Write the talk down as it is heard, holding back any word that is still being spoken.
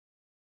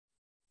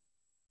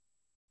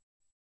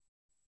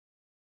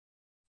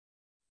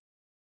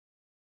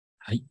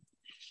はい。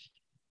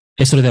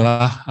それで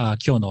は、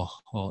今日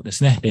ので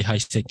すね、礼拝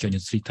説教に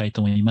移りたい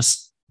と思いま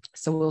す。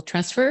So we'll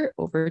transfer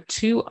over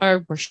to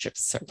our worship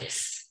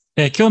service.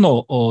 今日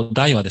の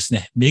題はです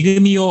ね、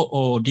恵み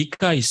を理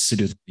解す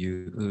ると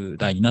いう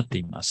題になって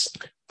います。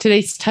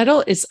Today's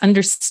title is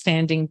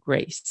Understanding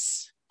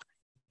Grace.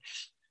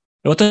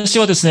 私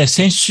はですね、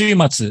先週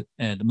末、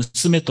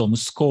娘と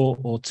息子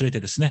を連れて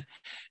ですね、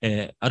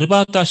アル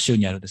バータ州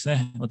にあるです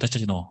ね、私た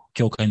ちの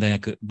教会の大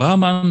学、バー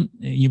マン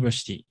ユニバー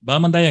シティ、バー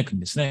マン大学に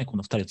ですね、こ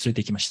の2人を連れ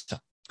て行きまし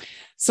た。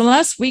So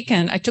last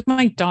weekend, I took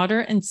my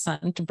daughter and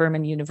son to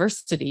Berman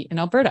University in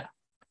Alberta.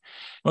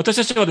 私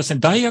たちはですね、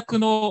大学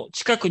の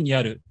近くに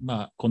ある、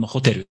このホ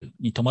テル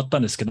に泊まった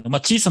んですけど、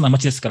小さな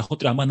町ですからホ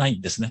テルあんまない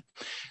んですね。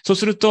そう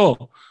する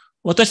と、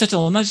私たち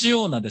と同じ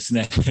ようなです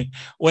ね、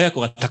親子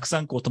がたくさ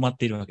ん泊まっ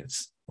ているわけで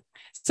す。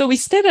So we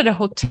stayed at a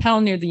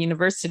hotel near the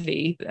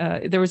university.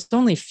 There was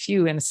only a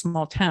few in a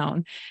small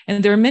town,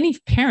 and there were many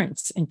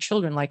parents and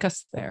children like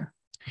us there.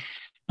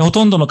 ほ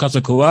とんどの家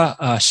族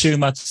は週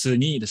末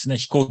にですね、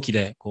飛行機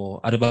で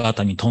アルバー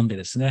タに飛んで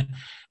ですね、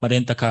レ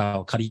ンタカー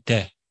を借り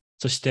て、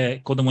そし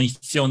て子供に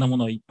必要なも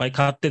のをいっぱい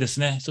買ってです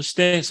ね、そし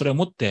てそれを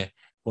持って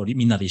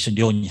みんなで一緒に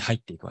寮に入っ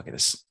ていくわけで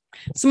す。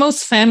So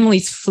most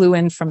families flew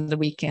in for the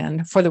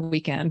weekend,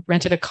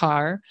 rented a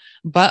car,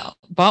 bought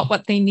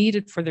what they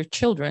needed for their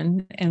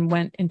children, and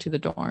went into the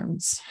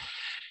dorms.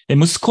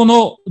 息子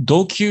の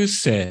同級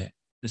生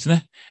です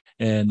ね、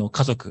の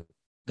家族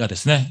がで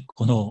すね、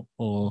こ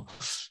の、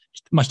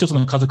一つ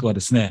の家族は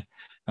ですね、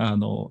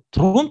ト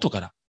ロント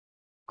から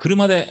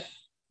車で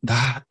ダ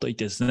ーッと行っ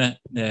てです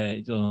ね、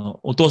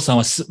お父さん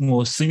はも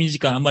う睡眠時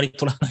間あんまり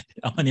取らない、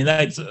あんまり寝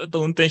ないでずっと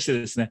運転して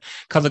ですね、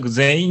家族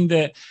全員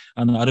で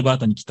アルバー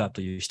タに来た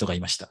という人がい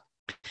ました。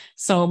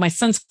So my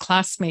son's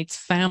classmates'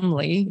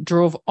 family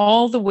drove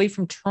all the way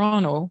from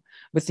Toronto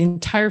with the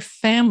entire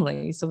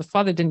family, so the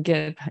father didn't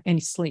get any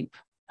sleep.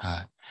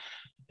 は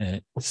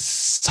い。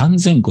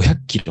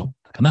3500キロ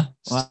かな。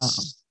Wow.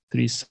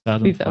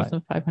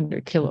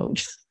 3,500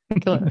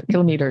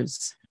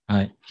 kilometers.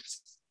 はい。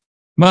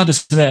で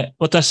すね、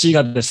私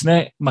がです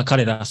ね、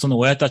彼ら、その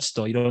親たち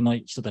といろいろな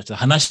人たちと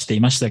話してい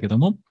ましたけど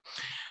も、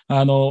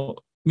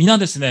皆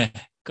ですね、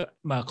こ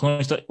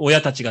の人、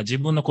親たちが自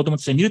分の子供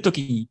たちを見ると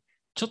きに、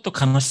ちょっと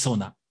悲しそう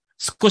な、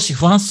少し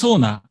不安そう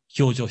な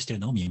表情をしている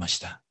のを見まし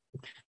た。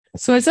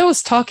So as I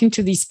was talking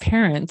to these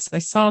parents,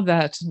 I saw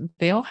that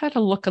they all had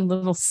to look a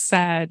little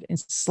sad and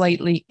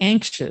slightly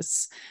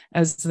anxious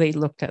as they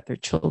looked at their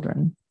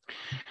children.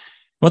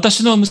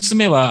 私の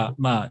娘は、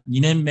2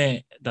年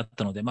目だっ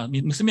たので、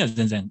娘は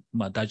全然、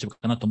大丈夫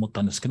かなと思っ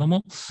たんですけど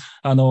も、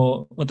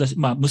私、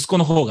息子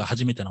の方が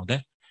初めてなの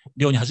で、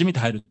寮に初めて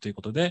入るという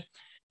ことで、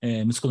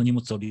息子の荷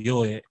物を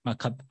寮へ、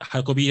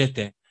運び入れ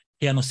て、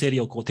部屋の整理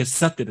を手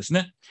伝ってです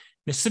ね、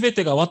すべ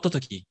てが終わったと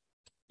き、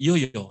いよ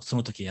いよそ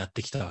の時やっ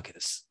てきたわけ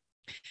です。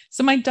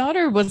So my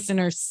daughter was in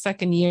her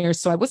second year,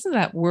 so I wasn't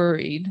that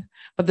worried.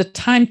 But the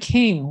time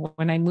came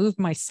when I moved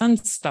my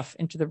son's stuff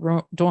into the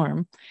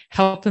dorm,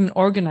 helped him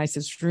organize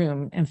his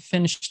room, and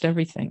finished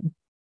everything.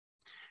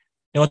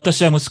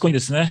 私は息子に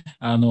ですね、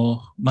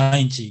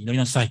毎日祈り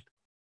なさい。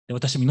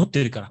私も祈って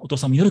いるから、お父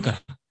さんも祈る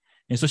か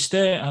ら。そし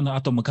て、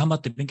あとも頑張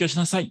って勉強し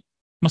なさい。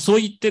そ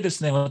う言ってで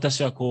すね、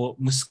私は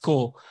息子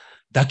を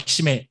抱き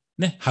しめ、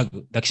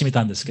抱きしめ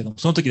たんですけども、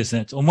その時です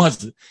ね、思わ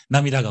ず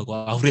涙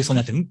が溢れそう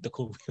になって、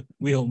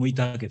上を向い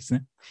たわけです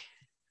ね。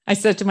I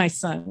said to my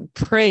son,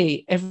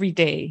 pray every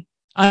day.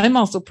 I'm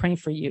also praying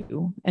for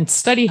you and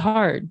study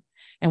hard.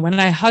 And when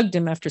I hugged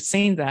him after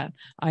saying that,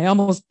 I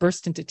almost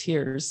burst into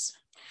tears.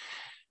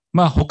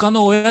 他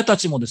の親た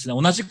ちもですね、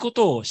同じこ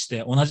とをし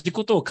て、同じ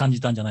ことを感じ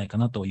たんじゃないか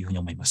なというふうに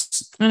思いま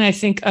す。And I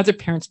think other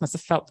parents must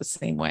have felt the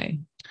same way.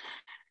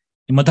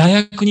 大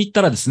学に行っ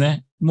たらです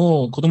ね、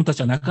もう子供た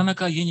ちはなかな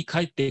か家に帰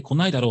ってこ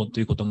ないだろうと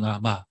いうことが、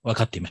分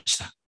かっていまし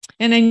た。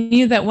And I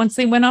knew that once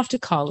they went off to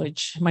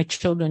college, my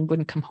children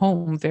wouldn't come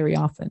home very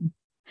often.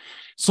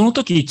 その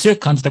時強く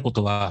感じたこ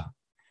とは、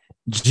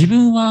自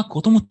分は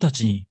子供た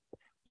ちに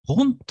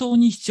本当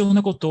に必要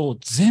なことを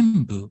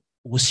全部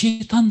教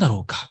えたんだろ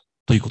うか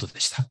ということで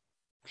した。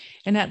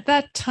And at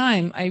that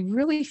time, I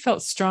really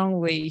felt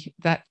strongly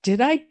that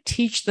did I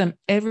teach them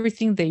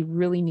everything they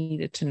really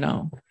needed to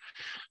know?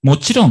 も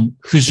ちろん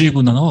不十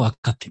分なのは分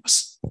かっていま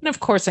す。And of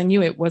course, I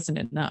knew it wasn't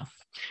enough.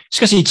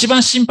 しかし一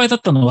番心配だ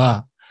ったの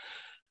は、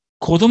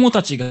子供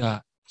たち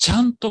がち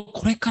ゃんと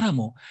これから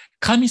も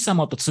神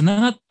様とつ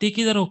ながってい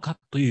けるだろうか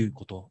という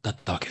ことだっ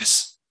たわけで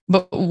す。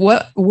But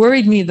what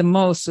worried me the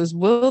most was,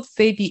 will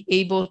they be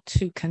able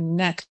to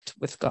connect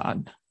with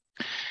God?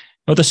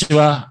 私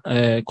は、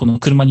この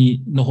車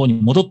の方に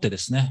戻ってで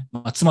すね、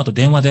妻と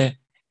電話で、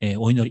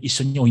一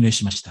緒にお祈り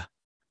しました。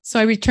So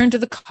I returned to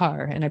the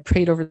car and I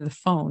prayed over the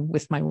phone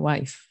with my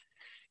wife.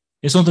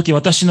 その時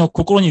私の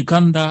心に浮か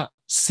んだ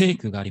聖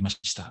句がありま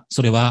した。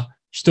それは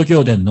使徒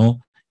行伝の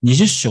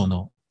20章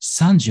の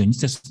32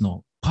節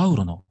のパウ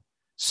ロの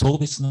送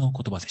別の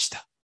言葉でし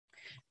た。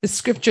The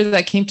scripture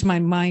that came to my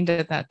mind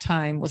at that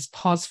time was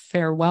Paul's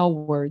farewell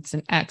words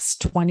in Acts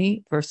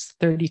 20, verse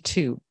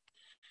 32.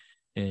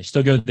 使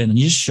徒行伝の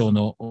20章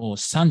の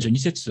32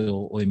節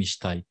をお読みし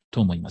たい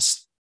と思いま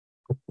す。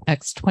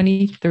Acts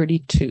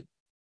 20:32.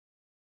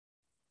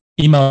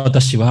 今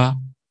私は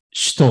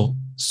主と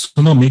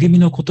その恵み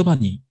の言葉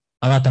に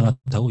あなた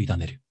方を委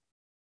ねる。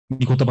御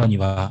言葉に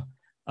は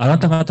あな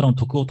た方の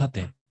徳を立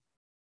て、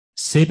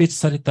性別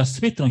されたす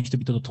べての人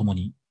々と共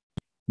に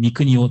御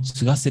国を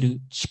継がせ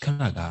る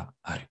力が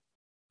ある。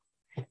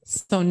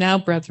So now,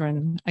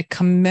 brethren, I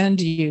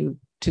commend you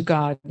to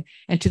God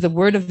and to the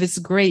word of his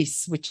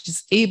grace, which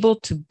is able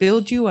to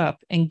build you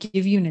up and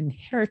give you an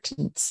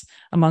inheritance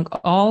among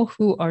all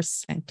who are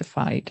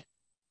sanctified.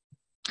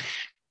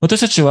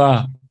 私たち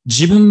は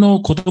自分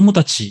の子供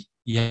たち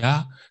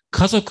や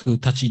家族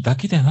たちだ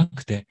けではな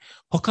くて、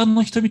他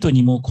の人々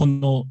にもこの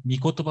御言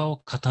葉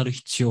を語る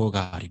必要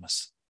がありま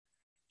す。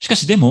しか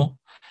しでも、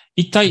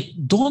一体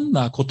どん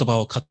な言葉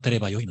を語れ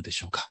ばよいので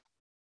しょうか。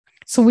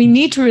So we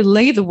need to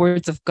relay the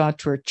words of God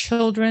to our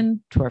children,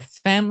 to our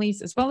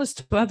families, as well as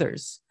to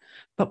others.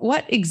 But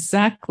what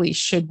exactly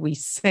should we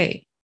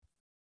say?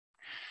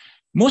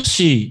 も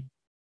し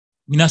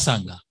皆さ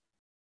んがで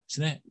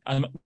すね、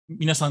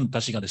皆さん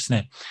たちがです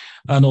ね、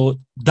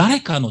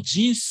誰かの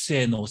人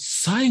生の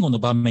最後の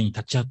場面に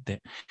立ち会っ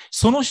て、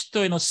その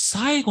人への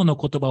最後の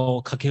言葉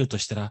をかけると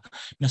したら、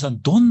皆さ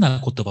んどんな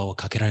言葉を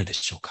かけられるで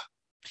しょうか。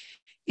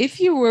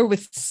If you were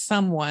with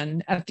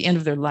someone at the end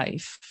of their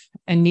life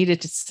and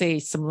needed to say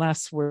some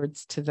last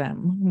words to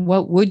them,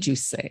 what would you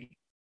say?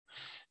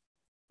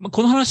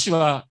 この話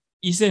は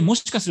以前も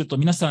しかすると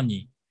皆さん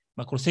に、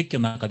この説教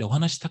の中でお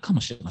話したか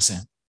もしれませ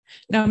ん。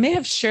Now, I may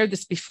have shared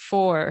this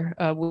before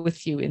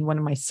with you in one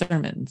of my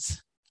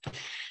sermons.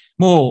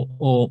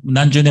 もう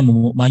何十年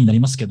も前になり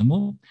ますけど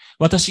も、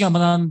私が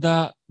学ん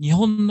だ日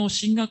本の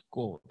進学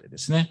校でで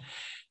すね、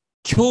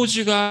教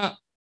授が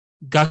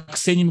学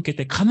生に向け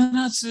て必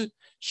ず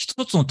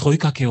一つの問い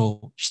かけ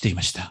をしてい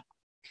ました。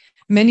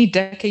Many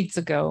decades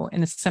ago,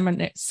 in a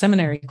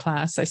seminary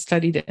class I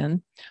studied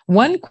in,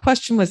 one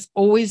question was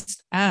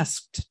always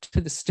asked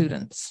to the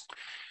students.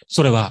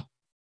 それは、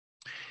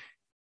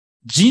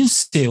人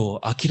生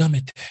を諦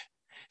めて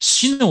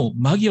死の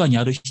間際に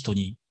ある人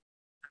に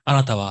あ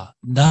なたは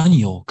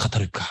何を語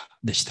るか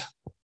でした。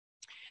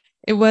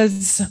It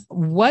was,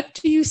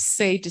 what do you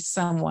say to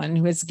someone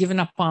who has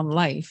given up on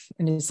life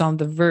and is on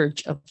the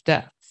verge of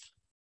death?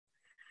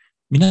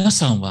 皆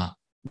さんは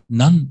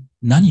何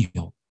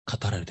を語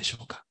られるでしょ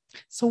うか。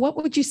 So what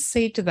would you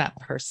say to that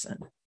person?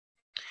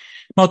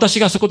 私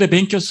がそこで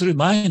勉強する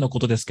前のこ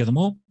とですけど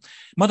も、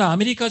まだア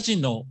メリカ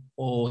人の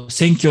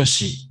宣教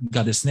師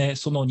がですね、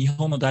その日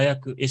本の大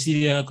学、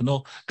SD 大学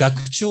の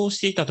学長をし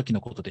ていた時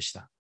のことでし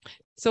た。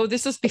So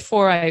this was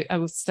before I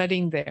was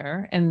studying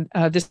there, and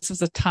this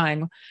was a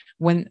time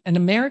when an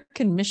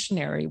American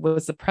missionary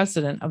was the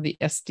president of the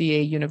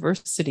SDA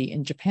University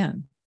in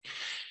Japan.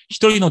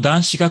 一人の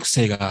男子学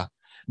生が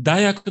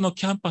大学の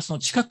キャンパスの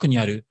近くに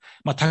ある、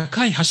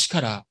高い橋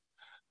か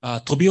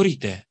ら飛び降り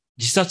て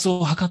自殺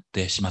を図っ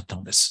てしまった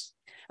のです。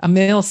A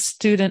male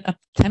student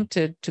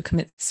attempted to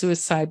commit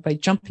suicide by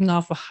jumping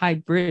off a high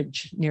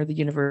bridge near the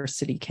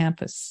university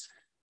campus.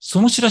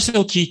 その知らせ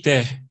を聞い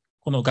て、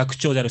この学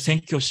長である宣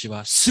教師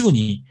はすぐ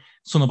に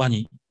その場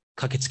に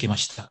駆けつけま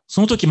した。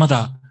その時ま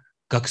だ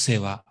学生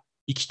は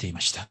生きていま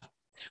した。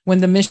When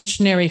the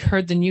missionary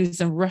heard the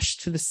news and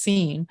rushed to the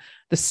scene,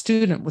 the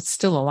student was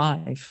still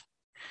alive.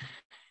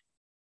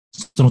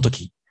 その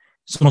時、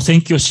その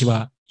宣教師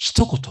は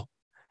一言、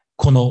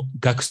この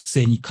学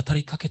生に語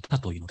りかけた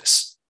というので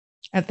す。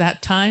At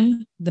that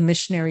time, the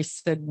missionary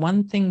said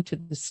one thing to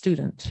the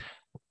student.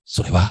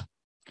 それは、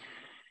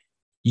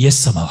イエ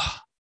ス様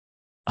は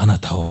あな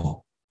た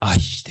を愛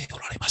してお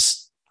られま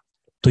す。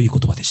という言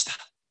葉でした。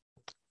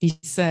He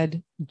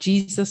said,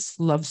 Jesus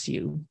loves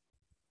you.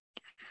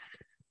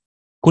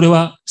 これ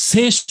は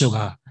聖書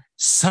が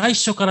最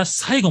初から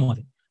最後ま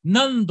で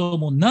何度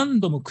も何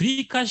度も繰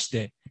り返し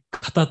て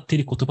語ってい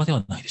る言葉で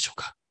はないでしょう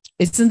か。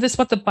Isn't this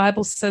what the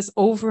Bible says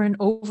over and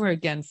over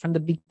again from the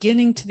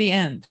beginning to the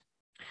end?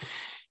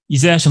 イ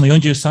ザヤ書の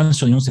43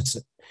章4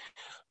節。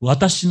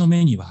私の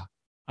目には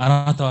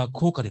あなたは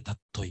高価で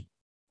尊い。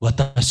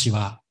私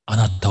はあ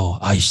なた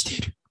を愛して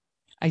いる。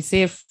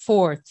Isaiah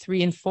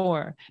 4:3 and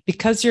 4.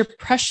 Because you're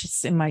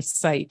precious in my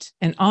sight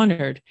and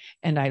honored,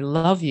 and I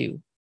love you.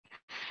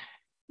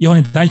 ヨハ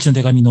ネ第一の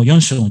手紙の4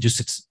章の10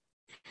節。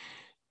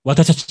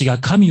私たちが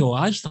神を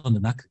愛したので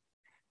はなく、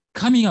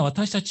神が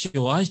私たち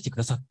を愛してく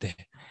ださっ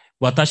て、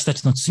私た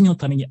ちの罪の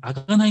ために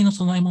贖いの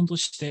供え物と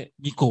して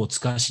御子を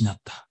使わしになっ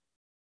た。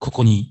こ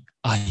こに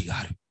愛が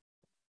ある。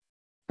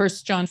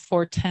1 John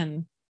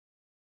 4:10.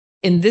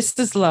 In this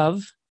is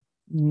love,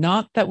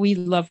 not that we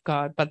love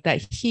God, but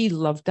that he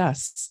loved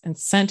us and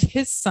sent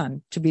his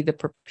son to be the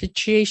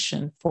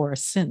propitiation for our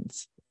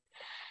sins.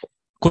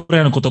 これ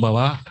らの言葉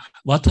は、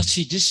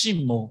私自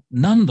身も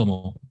何度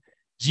も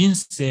人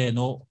生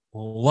の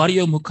終わり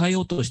を迎え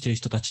ようとしている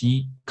人たち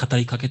に語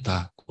りかけ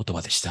た言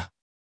葉でした。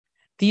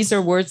These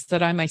are words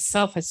that I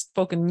myself have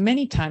spoken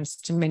many times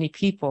to many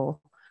people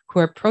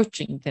who are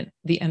approaching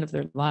the end of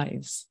their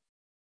lives.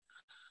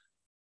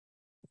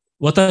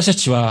 私た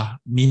ちは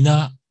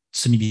皆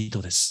罪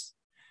人です。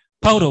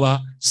パウロ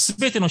はす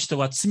べての人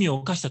は罪を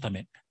犯したた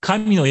め、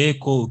神の栄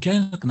光を受け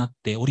られなくなっ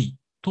ており、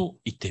と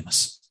言っていま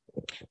す。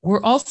We're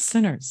all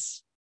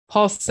sinners.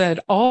 Paul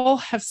said, all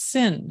have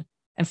sinned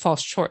and fall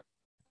short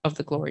of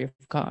the glory of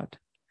God.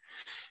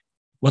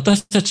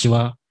 私たち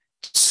は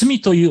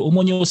罪という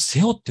重荷を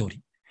背負ってお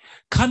り、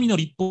神の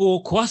律法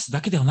を壊す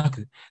だけではな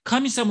く、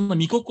神様の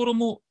御心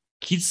も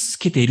傷つ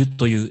けている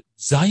という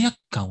罪悪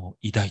感を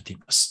抱いてい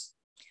ます。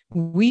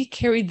We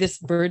carry this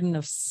burden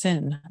of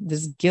sin,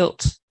 this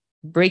guilt,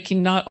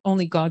 breaking not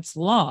only God's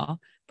law,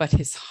 but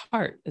his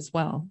heart as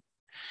well.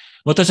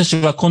 私たち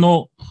はこ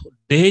の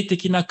霊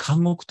的な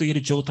監獄といえ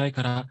る状態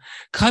から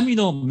神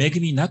の恵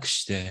みなく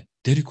して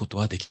出ること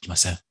はできま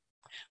せん。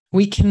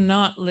We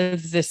cannot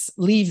leave this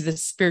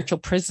spiritual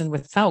prison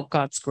without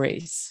God's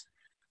grace.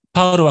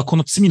 パウロはこ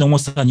の罪の重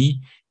さ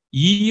に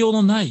言いよう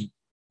のない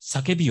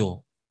叫び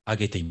を上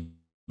げてい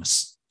ま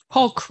す。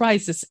Paul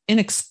cries this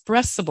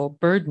inexpressible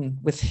burden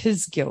with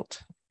his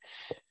guilt.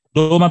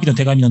 ローマ人の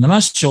手紙の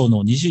7章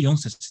の24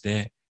節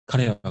で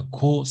彼は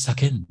こう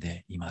叫ん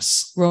でいま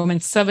す。Romans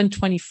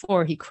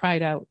 7:24, he cried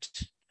out.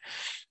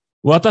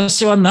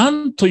 私は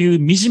何とい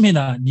う惨め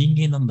な人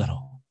間なんだ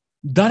ろう。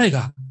誰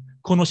が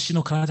この死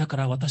の体か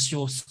ら私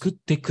を救っ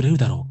てくれる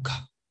だろう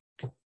か。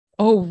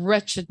Oh,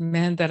 wretched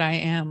man that I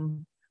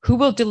am, who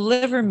will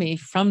deliver me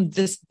from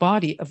this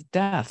body of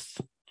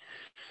death?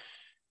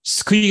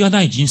 救いが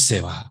ない人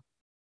生は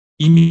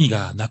意味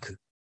がなく、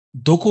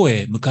どこ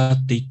へ向か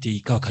っていってい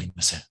いかわかり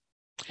ません。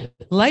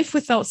Life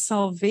without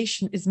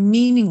salvation is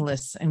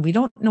meaningless and we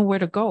don't know where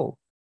to go.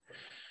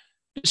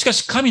 しか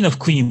し神の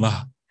福音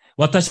は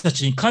私た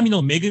ちに神の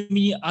恵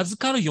みに預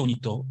かるように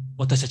と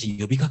私たちに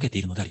呼びかけて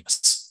いるのでありま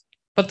す。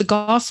But the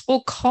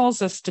gospel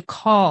calls us to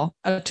come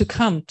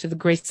to the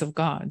grace of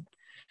God.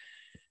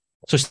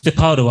 そして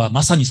パウロは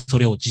まさにそ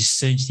れを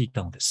実践していっ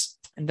たので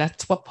す。And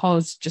that's what Paul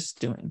is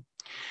just doing.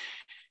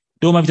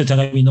 ローマ人の手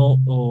紙の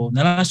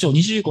7章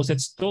25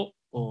節と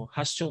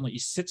8章の1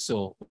節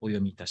をお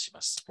読みいたし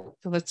ます。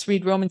So let's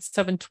read Romans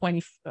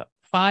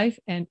 7:25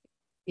 and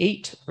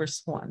 8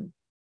 verse 1.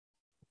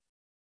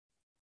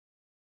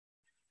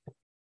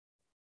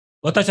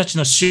 私たち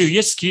の主イ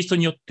エス・キリスト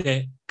によっ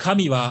て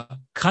神は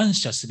感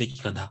謝すべ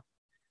きかな。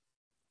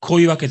こ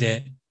ういうわけ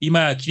で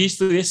今やキリス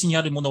トイエスに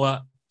あるもの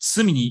は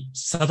罪に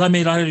定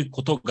められる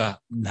ことが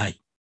な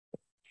い。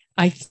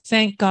I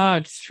thank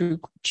God through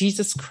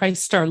Jesus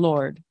Christ our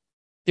Lord.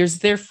 There's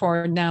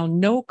therefore now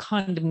no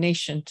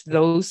condemnation to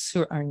those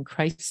who are in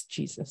Christ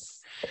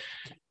Jesus.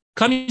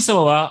 神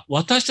様は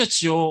私た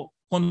ちを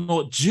こ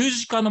の十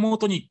字架のも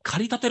とに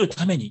駆り立てる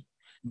ために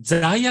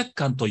罪悪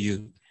感とい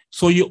う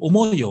そういう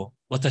思いを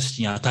私たち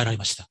に与えられ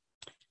ました。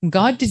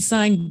God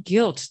designed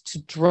guilt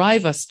to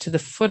drive us to the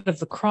foot of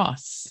the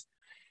cross.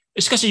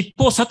 しかし一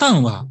方サタ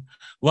ンは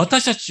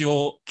私たち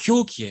を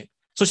狂気へ、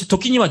そして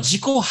時には自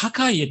己破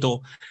壊へ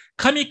と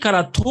神か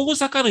ら遠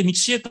ざかる道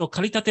へと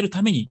駆り立てる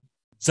ために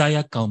罪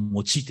悪感を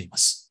用いていま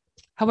す。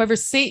However,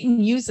 Satan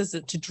uses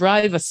it to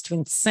drive us to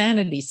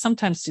insanity,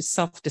 sometimes to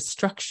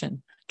self-destruction,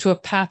 to a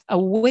path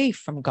away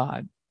from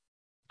God.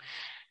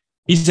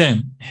 以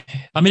前、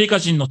アメリカ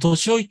人の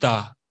年老い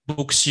た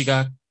牧師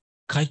が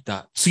書い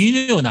た次の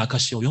ような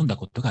証を読んだ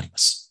ことがありま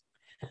す。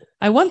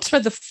I once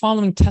read the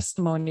following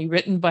testimony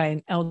written by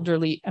an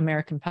elderly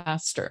American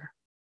pastor.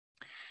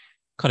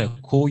 彼は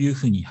こういう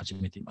ふうに始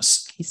めていま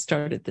す。He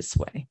started this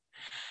way.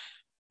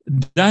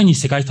 第二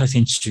次世界大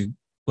戦中、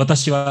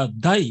私は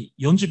第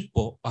40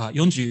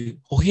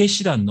歩兵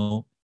師団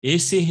の衛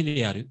生兵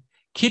である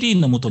ケリー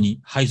のもと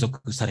に配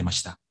属されま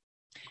した。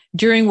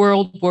During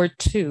World War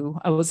II,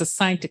 I was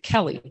assigned to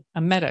Kelly,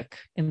 a medic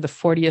in the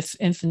 40th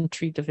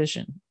Infantry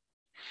Division.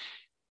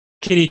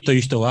 ケリーとい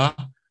う人は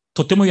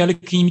とてもやる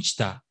気に満ち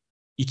た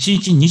1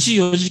日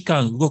24時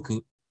間動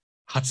く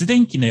発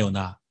電機のよう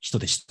な人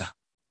でした。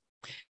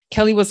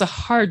Kelly was a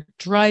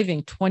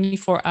hard-driving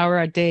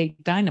 24-hour-a-day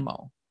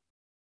dynamo.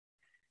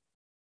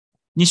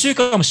 2週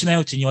間もしない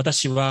うちに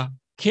私は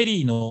ケ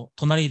リーの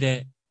隣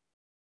で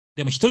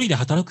も一人で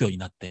働くように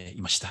なって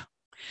いました。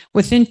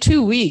Within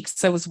 2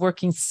 weeks, I was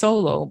working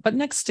solo, but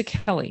next to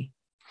Kelly.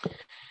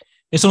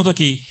 その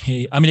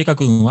時、アメリカ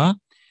軍は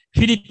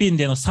フィリピン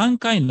での3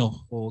回の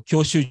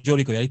強襲上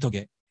陸をやり遂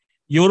げ、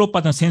ヨーロッ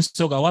パでの戦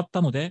争が終わっ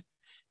たので、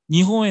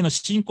日本への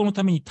侵攻の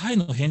ためにタイ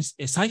の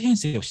再編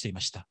成をしていま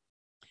した。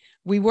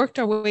We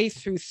worked our way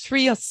through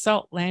 3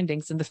 assault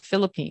landings in the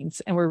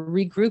Philippines and were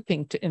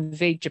regrouping to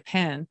invade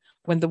Japan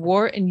when the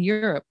war in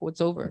Europe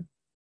was over.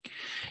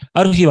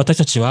 ある日私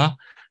たちは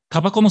タ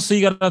バコの吸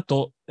い殻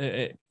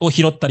を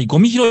拾ったりゴ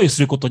ミ拾いを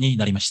することに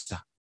なりまし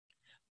た。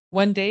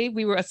One day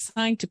we were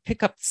assigned to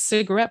pick up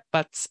cigarette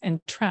butts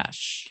and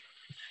trash.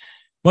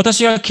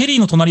 私がケリー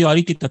の隣を歩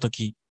いていったと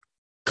き、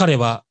彼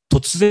は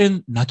突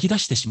然泣き出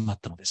してしまっ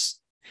たので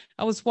す。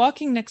I was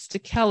walking next to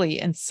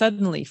Kelly and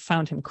suddenly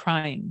found him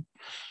crying.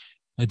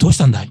 どうし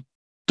たんだい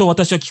と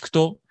私は聞く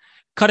と、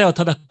彼は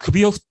ただ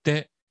首を振っ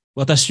て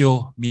私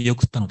を見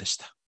送ったのでし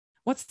た。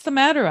What's the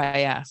matter?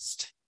 I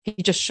asked. He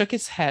just shook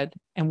his head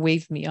and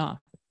waved me off.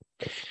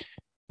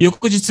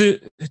 翌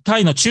日、タ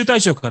イの中隊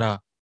長か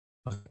ら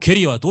ケ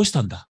リーはどうし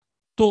たんだ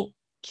と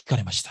聞か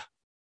れました。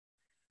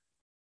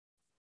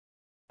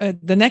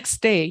The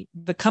next day,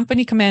 the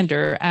company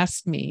commander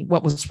asked me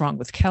what was wrong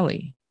with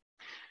Kelly.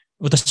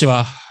 私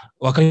は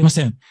わかりま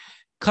せん。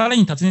彼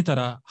に尋ねた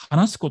ら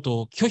話すこと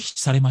を拒否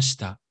されまし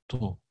た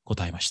と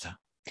答えました。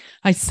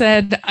I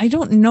said, I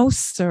don't know,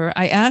 sir.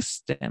 I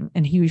asked him,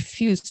 and he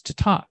refused to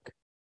talk.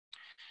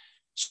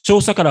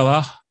 調査から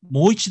は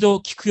もう一度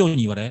聞くように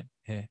言われ、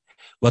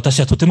私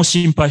はとても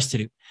心配してい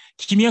る。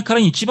君は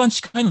彼に一番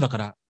近いのだか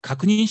ら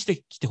確認し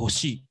てきてほ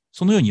しい。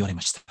そのように言われ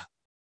ました。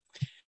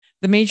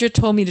The major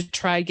told me to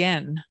try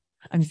again.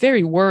 I'm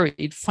very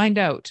worried. Find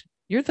out.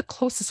 You're the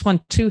closest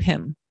one to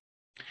him.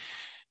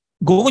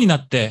 午後にな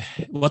って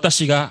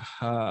私は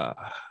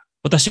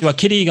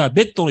ケリーが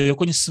ベッドの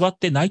横に座っ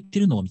て泣いて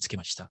いるのを見つけ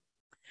ました。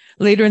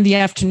Later in the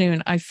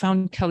afternoon, I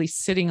found Kelly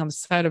sitting on the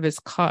side of his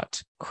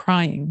cot,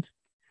 crying.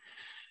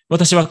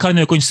 私は彼の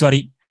横に座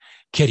り、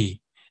ケリー、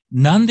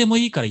何でも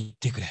いいから言っ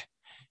てくれ。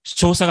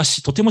調査が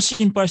とても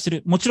心配してい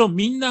る。もちろん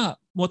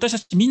私た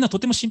ちみんなと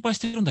ても心配し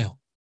ているんだよ。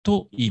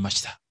と言いま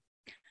した。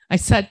I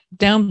sat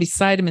down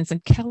beside him and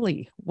said,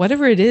 Kelly,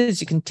 whatever it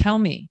is, you can tell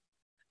me.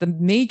 The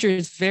major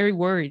is very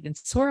worried, and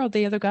so are all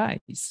the other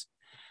guys.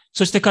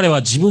 そして彼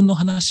は自分の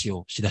話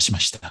をしだしま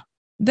した。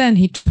Then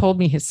he told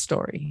me his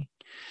story.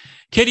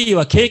 ケリー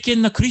は敬虔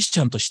なクリスチ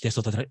ャンとして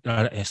育て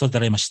ら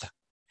れました。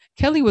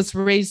Kelly was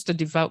raised a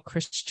devout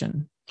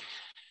Christian.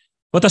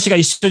 私が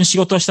一緒に仕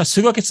事をした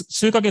数ヶ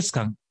月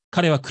間、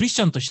彼はクリス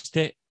チャンとし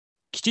て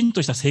きちん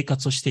とした生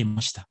活をしてい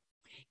ました。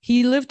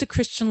He lived a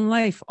Christian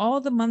life all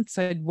the months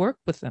I'd worked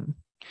with him.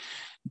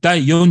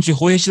 第40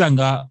歩兵師団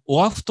が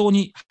オアフ島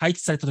に配置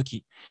されたと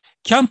き、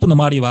キャンプの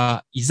周り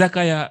は居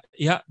酒屋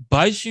や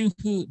売春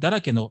宿だ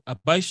らけの状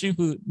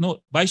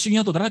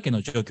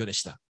況で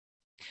した。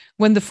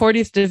When the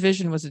 40th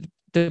Division was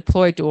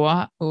deployed to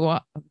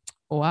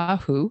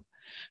Oahu,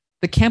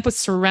 the camp was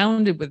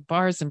surrounded with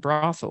bars and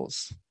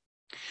brothels.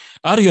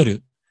 ある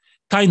夜、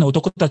タイの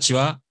男たち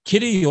はケ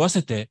リーを酔わ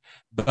せて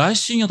売春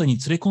宿に連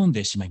れ込ん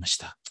でしまいまし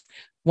た。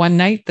One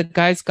night, the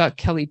guys got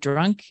Kelly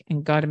drunk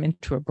and got him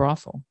into a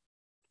brothel.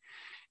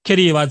 ケ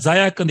リーは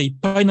罪悪感でいっ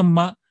ぱいのま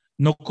ま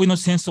残りの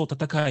戦争を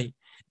戦い、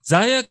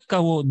罪悪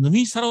感を脱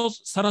ぎ去ろ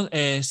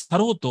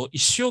うと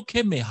一生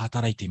懸命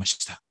働いていまし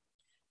た。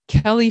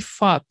Kelly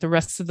fought the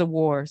rest of the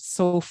war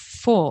so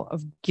full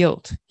of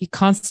guilt. He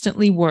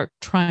constantly worked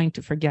trying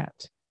to forget.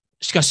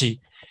 しか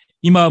し、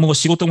今はもう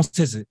仕事も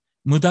せず、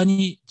無駄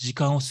に時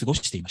間を過ご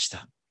していまし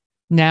た。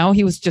Now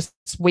he was just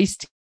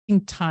wasting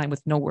time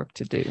with no work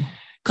to do.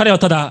 彼は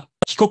ただ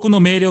帰国の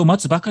命令を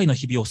待つばかりの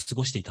日々を過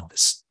ごしていたので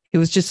す。He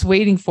was just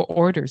waiting for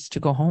orders to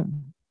go home.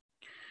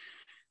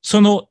 そ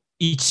の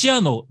一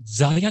夜の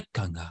罪悪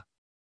感が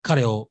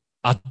彼を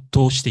圧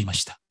倒していま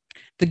した。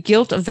The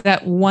guilt of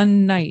that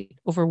one night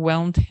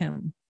overwhelmed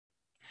him.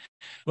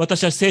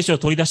 私は聖書を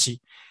取り出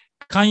し、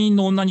会員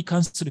の女に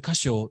関する箇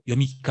所を読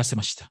み聞かせ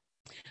ました。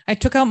I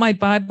took out my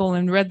Bible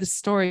and read the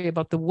story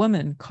about the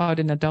woman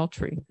caught in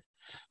adultery.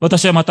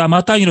 私はまた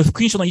マタイの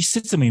福音書の一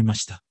節も読みま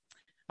した。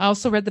I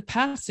also read the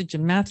passage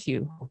in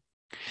Matthew.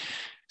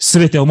 す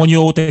べて重荷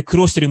を負って苦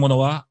労している者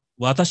は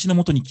私の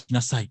もとに来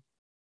なさい。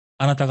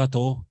あなた方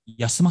を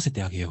休ませ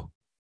てあげよ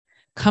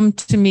う。Come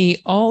to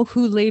me, all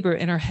who labor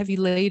and are heavy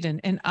laden,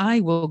 and I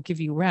will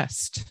give you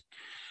rest.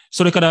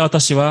 それから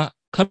私は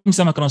神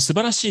様からの素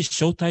晴らしい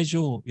招待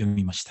状を読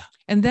みました。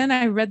And then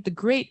I read the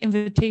great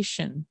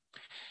invitation.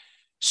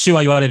 主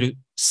は言われる。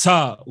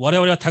さあ、我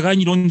々は互い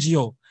に論じ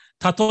よう。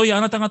たとえ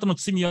あなた方の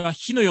罪は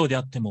火のようであ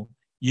っても、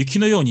雪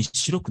のように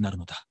白くなる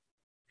のだ。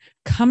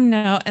Come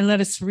now and let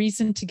us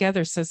reason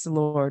together, says the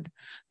Lord.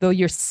 Though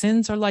your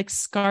sins are like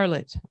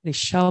scarlet, they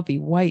shall be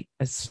white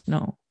as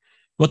snow.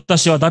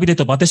 私はダビデ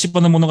とバテシバ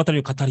の物語を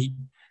語り、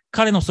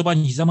彼のそば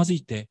にひざまず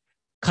いて、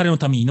彼の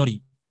ために祈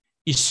り、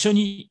一緒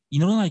に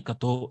祈らないか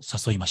と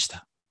誘いまし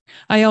た。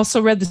I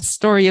also read the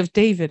story of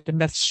David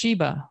and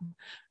Bathsheba.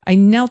 I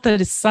knelt at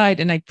his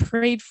side and I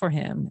prayed for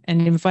him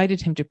and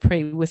invited him to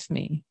pray with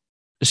me.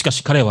 しか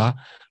し彼は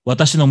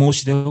私の申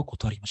し出を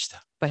断りまし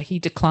た。But he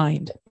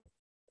declined.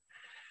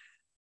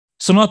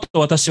 その後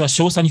私は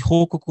少佐に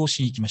報告を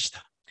しに行きまし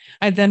た。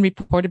I then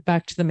reported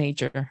back to the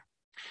major.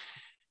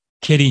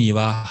 ケリーに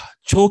は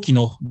長期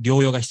の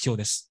療養が必要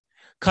です。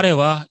彼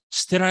は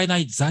捨てられな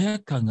い罪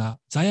悪感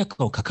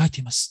を抱えて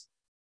います。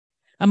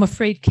I'm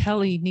afraid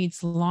Kelly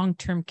needs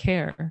long-term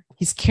care.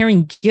 He's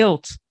carrying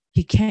guilt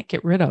he can't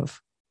get rid of.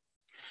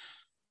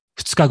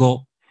 2日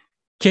後、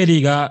ケリ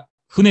ーが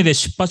船で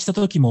出発した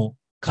時も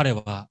彼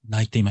は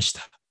泣いていまし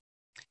た。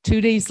2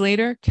 days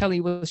later,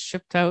 Kelly was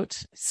shipped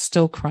out,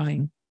 still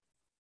crying.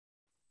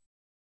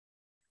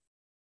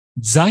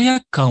 罪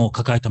悪感を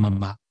抱えたま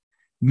ま、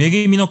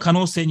恵みの可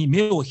能性に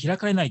目を開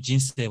かれない人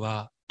生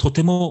はと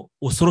ても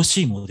恐ろ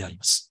しいものであり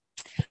ます。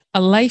A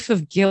life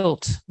of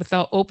guilt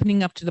without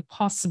opening up to the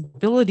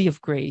possibility of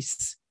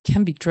grace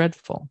can be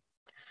dreadful.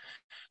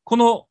 こ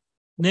の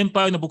年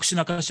配の牧師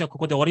の証はこ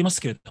こで終わりま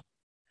すけれども、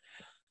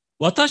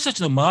私た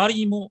ちの周り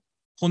にも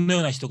このよ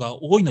うな人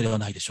が多いのでは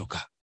ないでしょう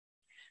か。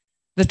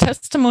The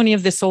testimony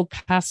of this old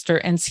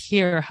pastor ends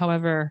here,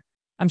 however,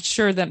 I'm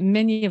sure that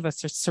many of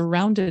us are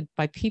surrounded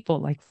by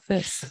people like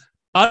this.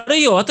 ある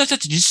いは私た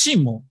ち自身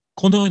も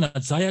このような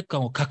罪悪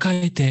感を抱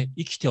えて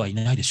生きてはい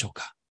ないでしょう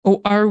か。Or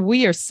are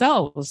we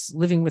ourselves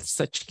living with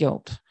such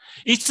guilt?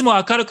 いつも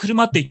明るく振る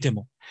舞っていて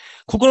も、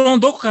心の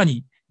どこか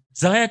に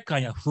罪悪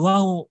感や不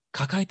安を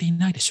抱えてい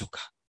ないでしょう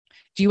か。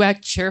Do you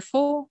act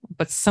cheerful,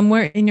 but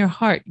somewhere in your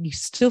heart you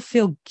still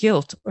feel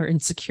guilt or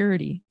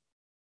insecurity?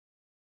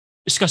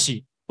 しか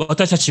し、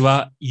私たち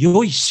は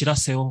良い知ら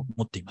せを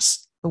持っていま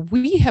す。But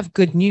we have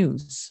good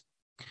news.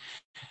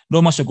 ロ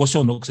ーマ書5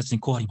章の6節に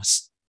こうありま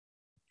す。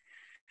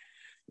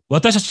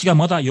私たちが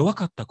まだ弱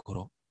かった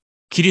頃、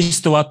キリ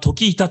ストは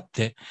時至っ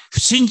て不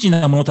信心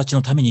な者たち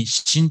のために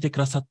死んでく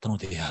ださったの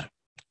である。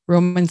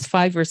Romans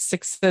 5 verse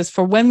 6 says,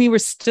 For when we were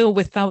still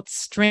without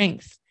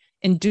strength,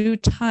 in due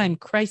time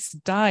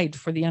Christ died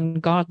for the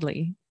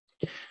ungodly.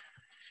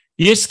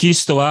 イエス・キリ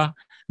ストは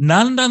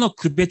何らの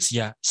区別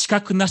や資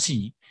格なし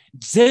に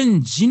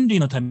全人類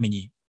のため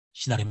に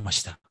死なれま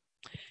した。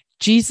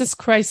Jesus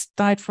Christ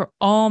died for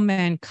all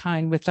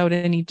mankind without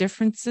any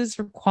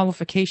differences or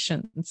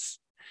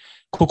qualifications.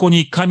 ここ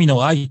に神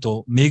の愛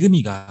と恵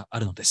みがあ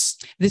るのです。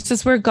This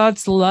is where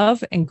God's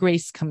love and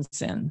grace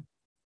comes in.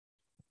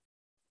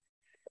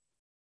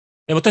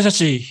 私た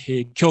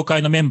ち、教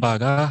会のメンバー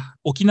が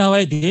沖縄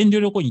へ伝道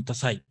旅行に行った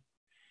際、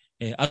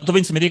アド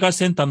ベンチストメディカル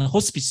センターのホ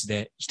スピス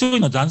で一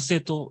人の男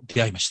性と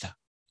出会いました。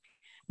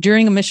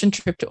During a mission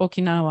trip to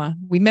Okinawa,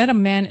 we met a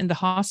man in the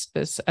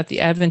hospice at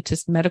the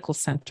Adventist Medical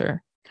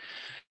Center.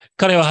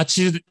 彼は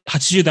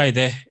80代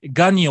で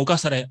癌に侵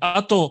され、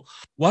あと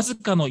わず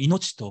かの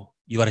命と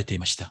言われてい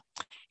ました。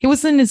He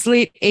was in his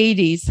late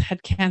 80s,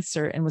 had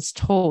cancer, and was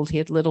told he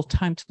had little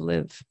time to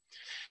live.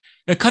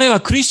 彼は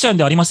クリスチャン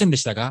ではありませんで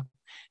したが、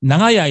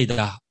長い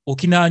間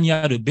沖縄に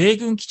ある米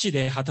軍基地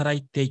で働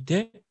いてい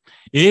て、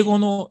英語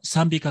の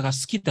賛美歌が好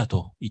きだ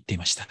と言ってい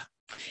ました。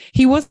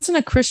He wasn't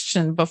a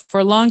Christian, but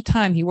for a long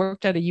time he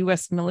worked at a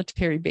U.S.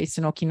 military base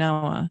in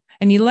Okinawa,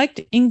 and he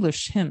liked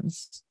English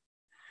hymns.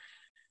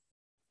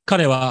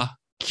 彼は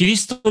キリ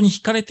ストに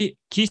惹かれ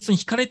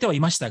てはい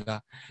ました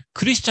が、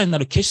クリスチャンにな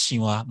る決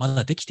心はま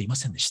だできていま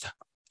せんでした。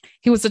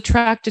He was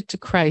attracted to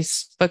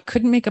Christ, but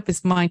couldn't make up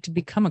his mind to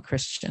become a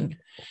Christian.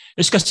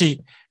 しか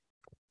し、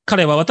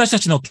彼は私た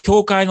ちの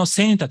教会の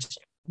青年たち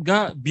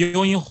が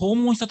病院を訪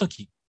問したと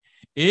き、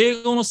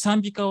英語の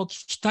賛美歌を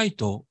聞きたい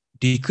と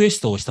リクエス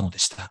トをしたので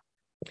した。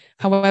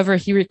However,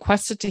 he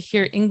requested to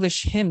hear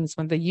English hymns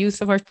when the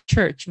youth of our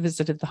church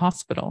visited the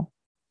hospital.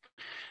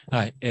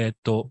 はい。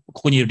こ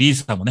こにいるリー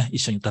ズさんもね、一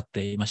緒に歌っ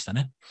ていました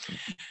ね。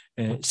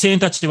青年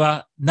たち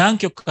は何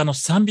曲かの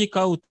賛美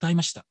歌を歌い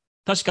ました。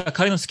確か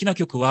彼の好きな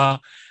曲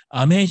は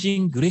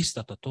Amazing Grace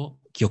だったと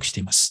記憶して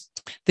います。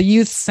The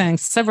youth sang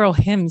several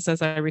hymns,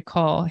 as I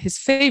recall. His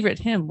favorite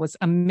hymn was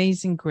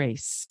Amazing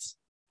Grace.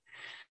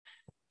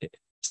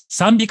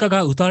 賛美歌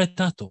が歌われ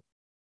た後、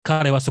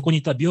彼はそこに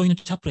いた病院の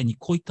チャプレンに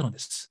こう言ったので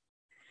す。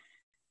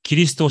キ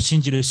リストを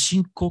信じる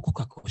信仰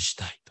告白をし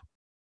たいと。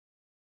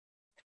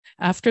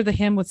After the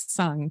hymn was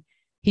sung,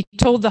 he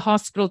told the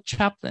hospital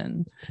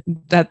chaplain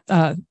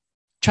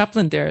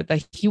there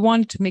that he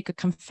wanted to make a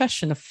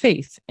confession of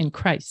faith in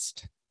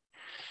Christ.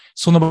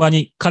 その場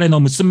に彼の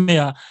娘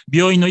や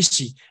病院の医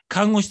師、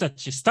看護師た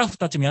ち、スタッフ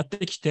たちもやっ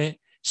てきて、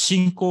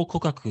信仰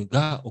告白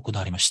が行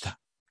われました。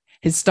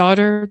His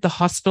daughter, the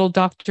hospital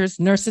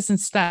doctors, nurses,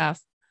 and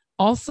staff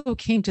also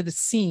came to the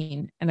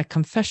scene, and a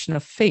confession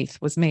of faith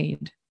was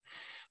made.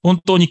 本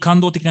当に感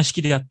動的な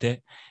式であっ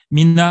て、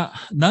みんな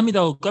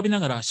涙を浮かべな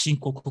がら信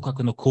仰告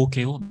白の光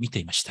景を見て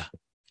いました。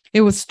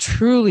It was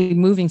truly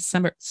moving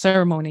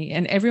ceremony,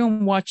 and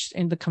everyone watched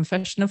in the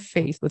confession of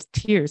faith with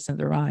tears in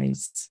their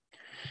eyes.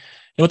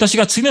 私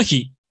が次の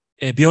日、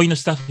病院の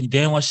スタッフに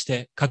電話し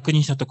て確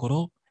認したとこ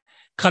ろ、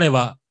彼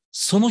は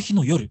その日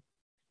の夜、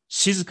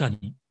静か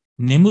に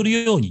眠る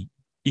ように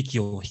息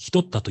を引き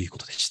取ったというこ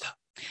とでした。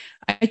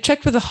I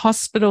checked with the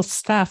hospital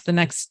staff the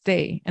next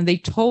day, and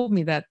they told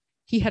me that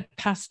he had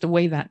passed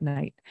away that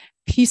night,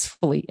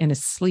 peacefully in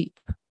his sleep.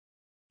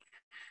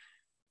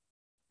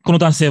 この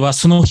男性は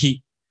その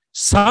日、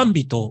賛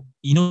美と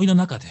祈りの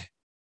中で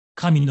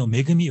神の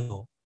恵み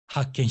を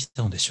発見し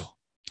たのでしょう。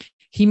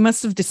He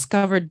must have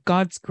discovered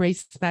God's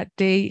grace that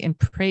day in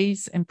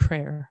praise and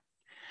prayer.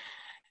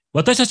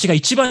 私たちが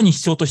一番に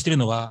必要としている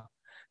のは、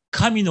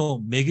神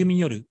の恵みに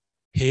よる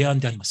平安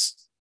でありま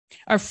す。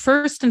Our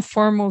first and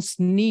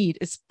foremost need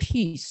is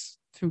peace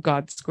through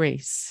God's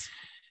grace.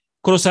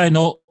 コロサイ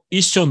の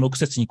1章の6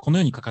節にこの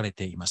ように書かれ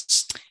ていま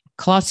す。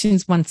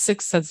Colossians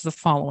 1:6 says the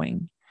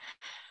following.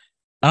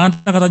 あな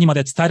た方にま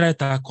で伝えられ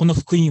たこの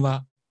福音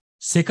は、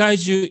世界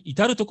中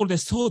至るところで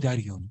そうであ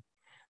るように、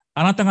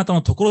あなた方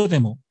のところで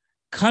も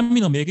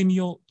神の恵み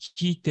を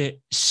聞いて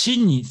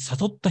真に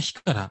悟った日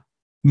から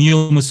実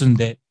を結ん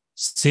で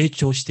成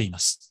長していま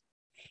す。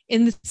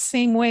In the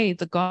same way,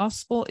 the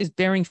gospel is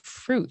bearing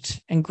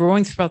fruit and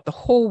growing throughout the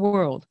whole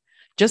world,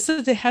 just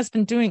as it has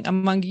been doing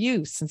among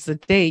you since the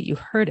day you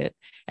heard it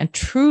and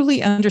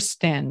truly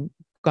understand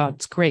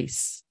God's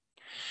grace.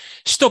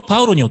 使徒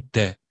パウロによっ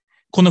て、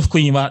この福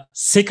音は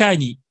世界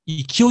に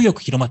勢いよ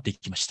く広まってい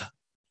きました。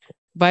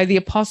By the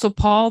Apostle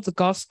Paul, the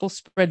gospel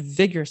spread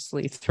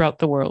vigorously throughout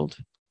the world.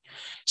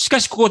 しか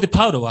しここで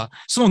パウロは、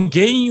その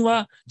原因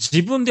は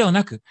自分では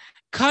なく、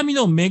神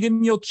の恵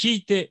みを聞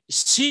いて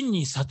真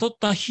に悟っ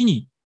た日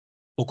に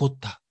起こっ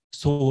た。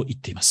そう言っ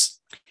ていま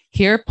す。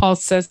Here, Paul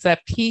says that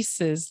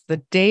peace is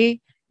the day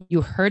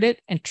you heard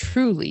it and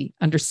truly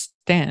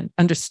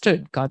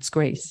understood God's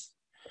grace.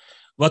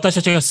 私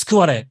たちが救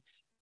われ、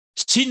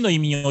真の意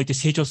味において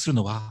成長する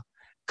のは、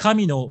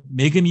神の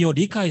恵みを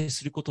理解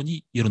すること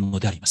によるの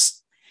でありま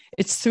す。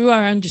It's through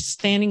our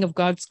understanding of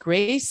God's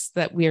grace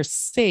that we are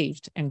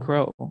saved and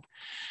grow.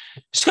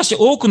 しかし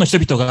多くの人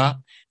々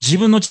が自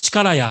分の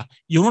力や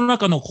世の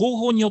中の方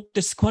法によっ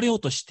て救われよう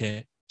とし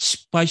て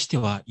失敗して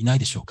はいない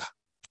でしょうか。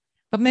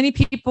But many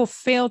people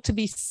fail to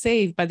be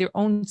saved by their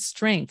own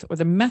strength or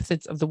the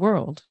methods of the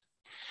world.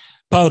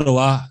 パウロ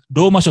は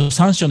ローマ書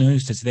3章の4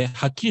節で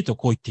はっきりと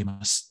こう言ってい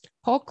ます。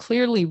Paul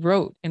clearly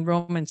wrote in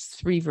Romans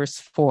 3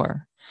 verse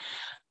 4.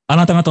 あ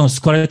なた方の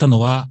救われたの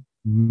は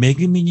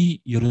恵み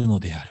によるの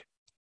である。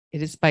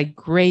It is by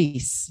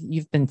grace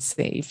you've been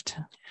saved.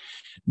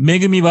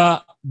 恵み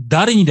は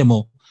誰にで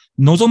も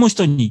望む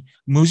人に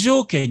無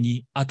条件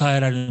に与え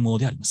られるもの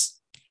でありま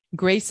す。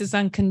Grace is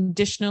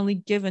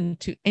unconditionally given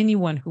to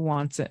anyone who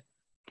wants it.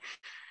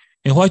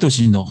 ホワイト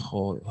人の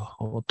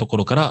とこ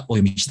ろからお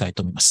読みしたい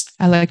と思います。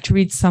I like to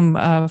read some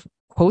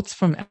quotes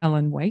from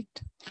Ellen White.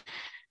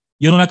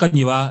 世の中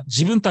には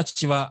自分た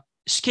ちは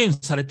試験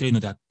されているの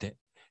であって、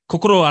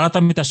心を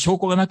改めた証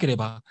拠がなけれ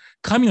ば、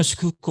神の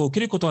祝福を受け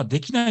ることはで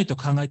きないと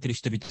考えている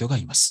人々が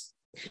います。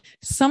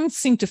Some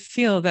seem to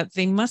feel that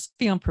they must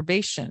be on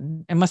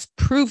probation and must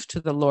prove to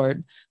the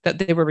Lord that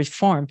they were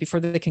reformed before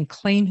they can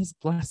claim his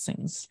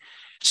blessings.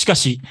 しか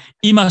し、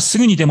今す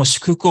ぐにでも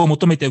祝福を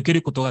求めて受け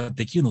ることが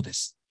できるので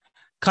す。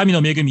神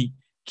の恵み、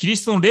キリ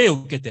ストの霊を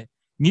受けて、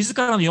自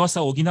らの弱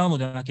さを補うの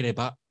でなけれ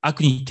ば、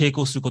悪に抵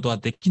抗することは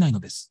できない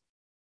のです。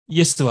イ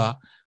エスは、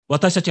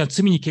私たちが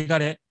罪に汚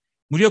れ、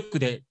無力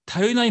で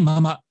頼りないま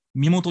ま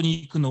身元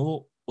に行くの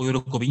をお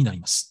喜びになり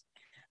ます。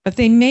But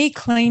they may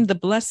claim the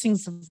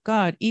blessings of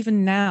God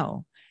even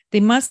now. They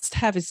must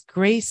have his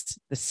grace,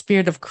 the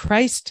Spirit of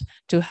Christ,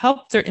 to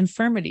help their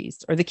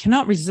infirmities, or they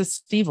cannot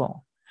resist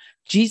evil.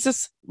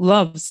 Jesus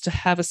loves to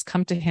have us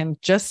come to him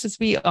just as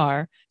we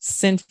are,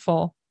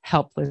 sinful,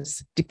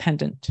 helpless,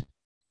 dependent.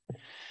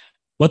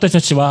 私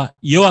たちは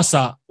弱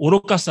さ、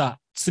愚かさ、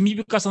罪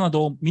深さな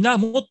どを皆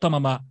持ったま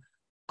ま、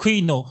悔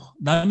いの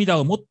涙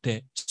を持っ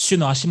て主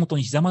の足元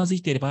にひざまず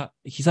いていれば、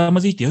ひざま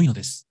ずいてよいの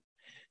です。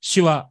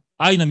主は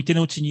愛の御手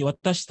のうちに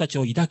私たち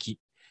を抱き、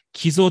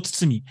傷を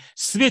包み、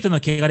すべての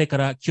汚れか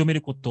ら清め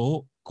ること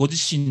をご自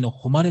身の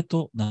誉れ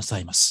となさ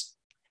います。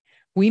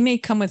We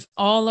may come with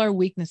all our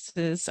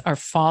weaknesses, our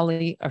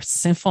folly, our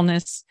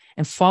sinfulness,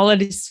 and fall at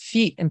his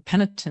feet in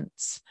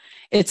penitence.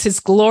 It's his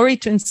glory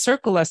to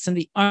encircle us in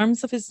the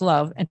arms of his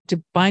love and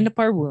to bind up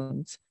our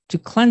wounds, to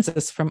cleanse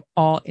us from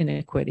all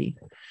iniquity.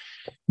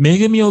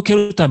 恵みを受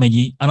けるため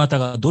にあなた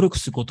が努力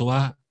すること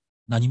は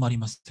何もあり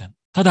ません。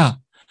ただ、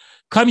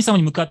神様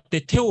に向かっ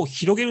て手を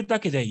広げるだ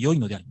けで良い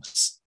のでありま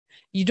す。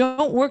You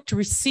don't work to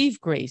receive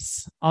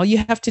grace. All you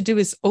have to do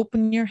is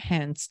open your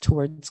hands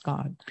towards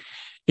God.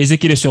 エゼ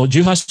キエル書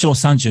18章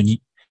32。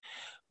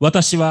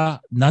私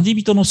は何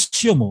人の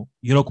死をも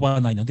喜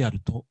ばないのである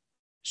と、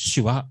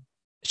主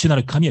な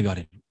る神は言わ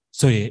れる。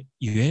それ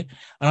ゆえ、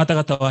あなた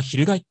方は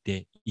翻っ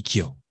て生き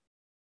よう。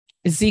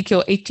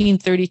Ezekiel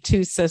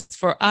 18:32 says,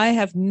 For I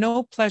have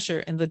no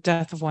pleasure in the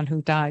death of one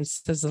who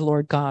dies, says the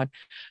Lord God.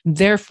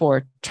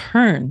 Therefore,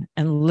 turn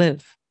and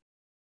live.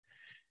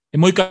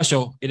 もう一箇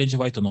所、エレンジ・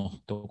ホワイトの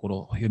とこ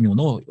ろ、読み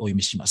物をお読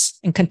みしま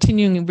す。And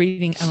continuing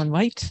reading Ellen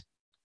White.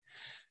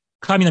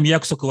 神の御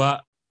約束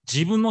は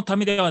自分のた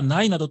めでは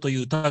ないなどとい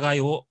う疑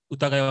い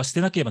は捨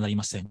てなければなり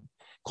ません。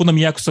この御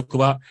約束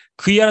は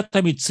悔い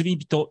改める罪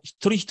人一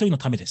人一人の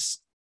ためで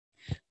す。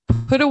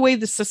Put away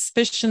the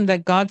suspicion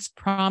that God's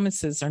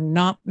promises are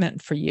not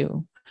meant for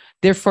you.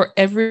 Therefore,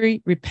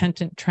 every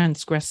repentant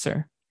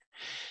transgressor.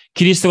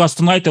 キリストが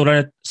備えて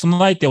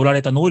おら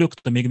れた能力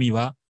と恵み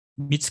は、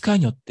御使い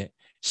によって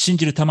信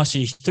じる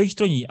魂一人一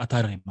人に与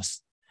えられま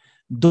す。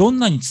どん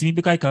なに罪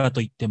深いから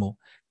といっても、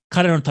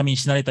彼らのために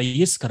死なれた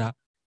イエスから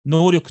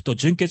能力と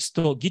純潔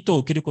と義とを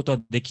受けることは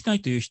できな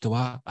いという人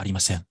はありま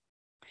せん。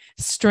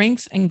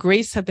Strength and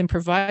grace have been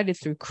provided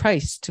through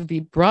Christ to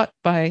be brought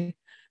by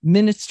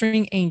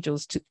ministering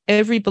angels to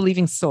every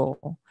believing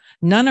soul.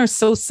 None are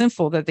so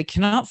sinful that they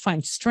cannot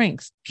find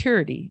strength,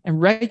 purity,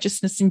 and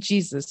righteousness in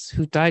Jesus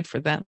who died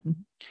for them.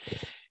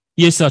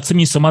 イエスは罪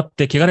に染まっ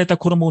て汚れた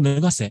衣を脱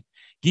がせ、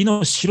義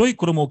の白い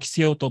衣を着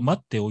せようと待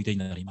っておいでに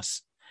なりま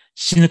す。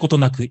死ぬこと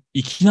なく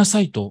生きなさ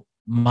いと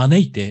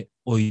招いて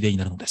おいでに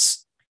なるので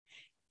す。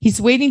He's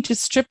waiting to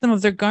strip them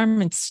of their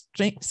garments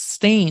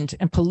stained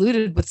and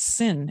polluted with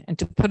sin and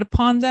to put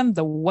upon them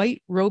the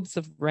white robes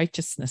of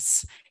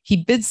righteousness.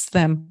 He bids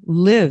them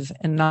live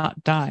and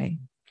not die.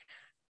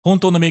 本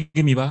当の恵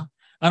みは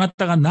あな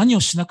たが何を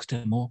しなく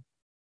ても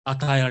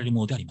与えられる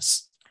ものでありま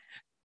す。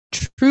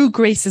True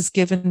grace is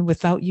given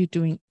without you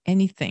doing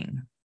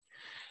anything.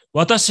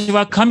 私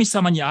は神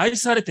様に愛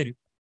されている。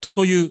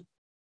という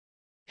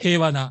平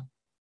和な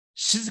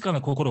静か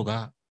な心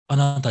があ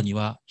なたに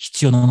は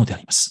必要なのであ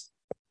ります。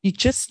You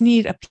just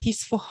need a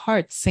peaceful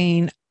heart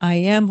saying,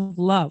 I am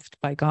loved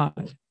by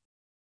God.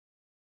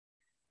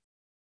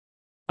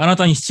 あな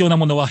たに必要な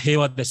ものは平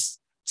和で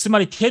す。つま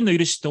り天の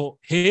許しと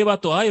平和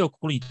と愛を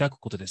心に抱く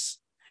ことで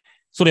す。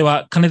それ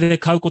は金で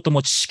買うこと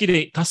も知識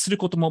で達する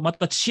こともま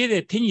た知恵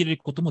で手に入れ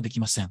ることもでき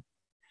ません。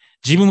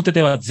自分の手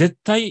では絶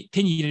対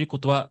手に入れるこ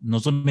とは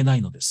望めな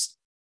いのです。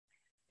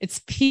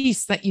It's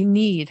peace that you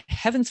need,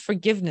 heaven's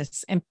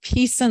forgiveness, and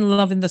peace and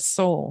love in the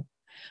soul.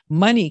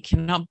 Money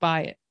cannot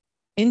buy it.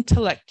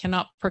 Intellect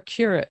cannot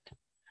procure it.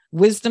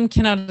 Wisdom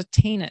cannot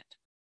attain it.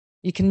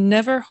 You can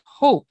never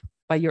hope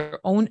by your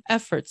own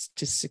efforts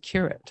to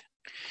secure it.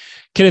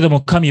 けれど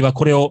も神は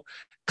これを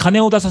金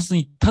を出さず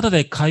にただ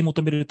で買い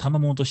求める賜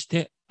物とし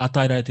て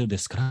与えられているので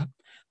すから、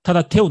た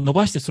だ手を伸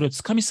ばしてそれを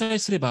掴みさえ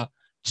すれば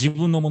自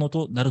分のもの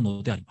となる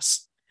のでありま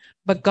す。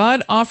But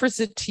God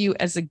offers it to you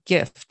as a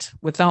gift,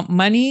 without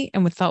money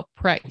and without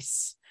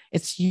price.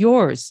 It's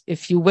yours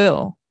if you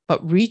will, but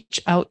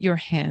reach out your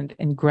hand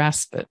and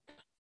grasp it.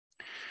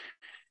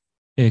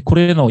 こ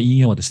れの引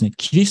用はですね、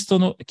キリストへ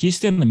の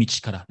道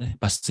から、ね、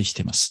抜粋し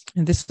ています。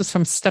And this was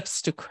from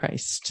Steps to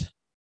Christ.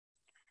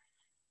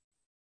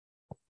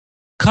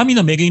 神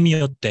の恵みに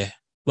よって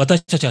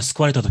私たちは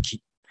救われたと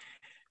き、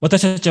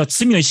私たちは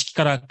罪の意識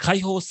から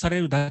解放され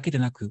るだけで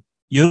なく、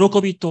喜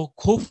びと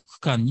幸福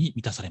感に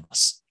満たされま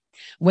す。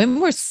When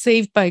we're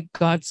saved by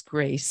God's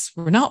grace,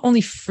 we're not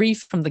only free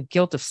from the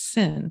guilt of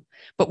sin,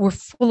 but we're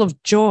full of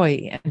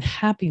joy and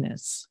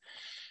happiness.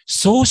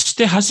 そうし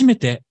て初め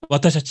て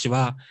私たち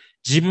は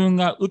自分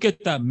が受け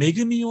た恵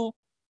みを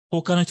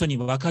他の人に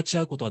分かち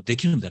合うことがで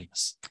きるのでありま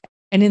す。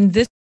And in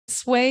this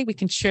way, we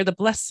can share the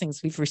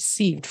blessings we've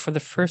received for the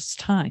first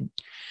time.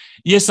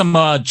 イエス様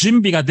は準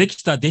備がで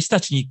きた弟子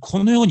たちに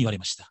このように言われ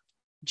ました。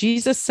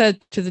Jesus said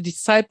to the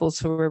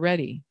disciples who were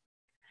ready,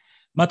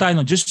 マタイ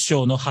の10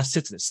章の8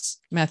節で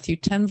す。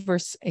Matthew 10,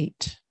 verse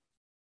 8.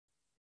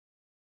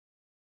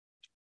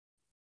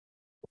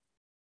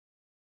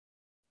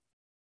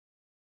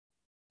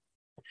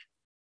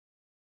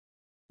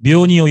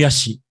 病人を癒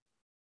し、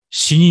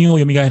死人を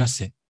蘇ら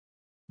せ、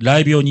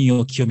癩病人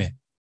を清め、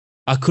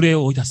悪霊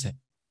を追い出せ。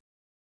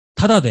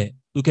ただで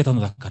受けた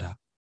のだから、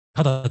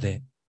ただ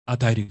で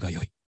与えるが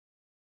よい。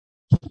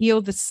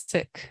Heal the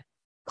sick,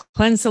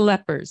 cleanse the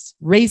lepers,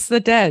 raise the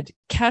dead,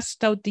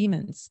 cast out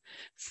demons.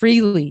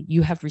 Freely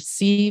you have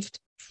received,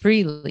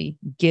 freely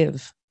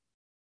give.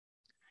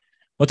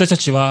 私た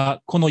ち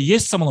はこのイエ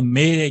ス様の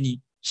命令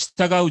に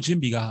従う準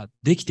備が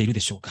できている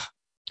でしょうか？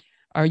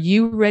 Are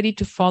you ready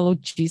to follow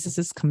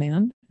Jesus'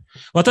 command?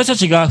 私た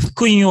ちが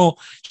福音を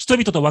人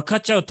々と分か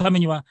ち合うた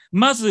めには、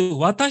まず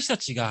私た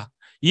ちが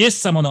イエス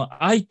様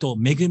の愛と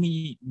恵み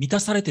に満た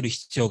されている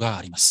必要が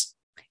あります。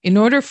In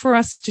order for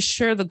us to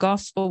share the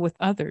gospel with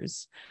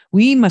others,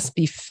 we must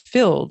first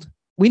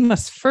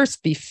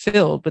be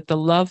filled with the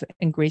love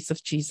and grace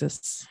of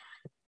Jesus.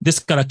 で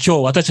すから今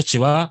日私たち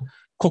は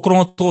心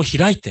の戸を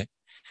開いて、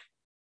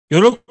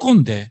喜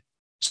んで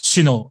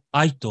主の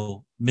愛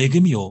と恵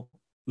みを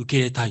受け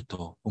入れたい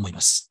と思い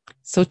ます。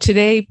So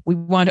today we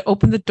want to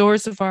open the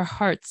doors of our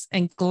hearts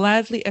and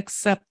gladly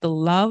accept the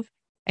love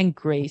and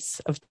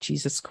grace of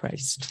Jesus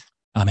Christ.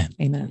 Amen.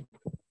 Amen.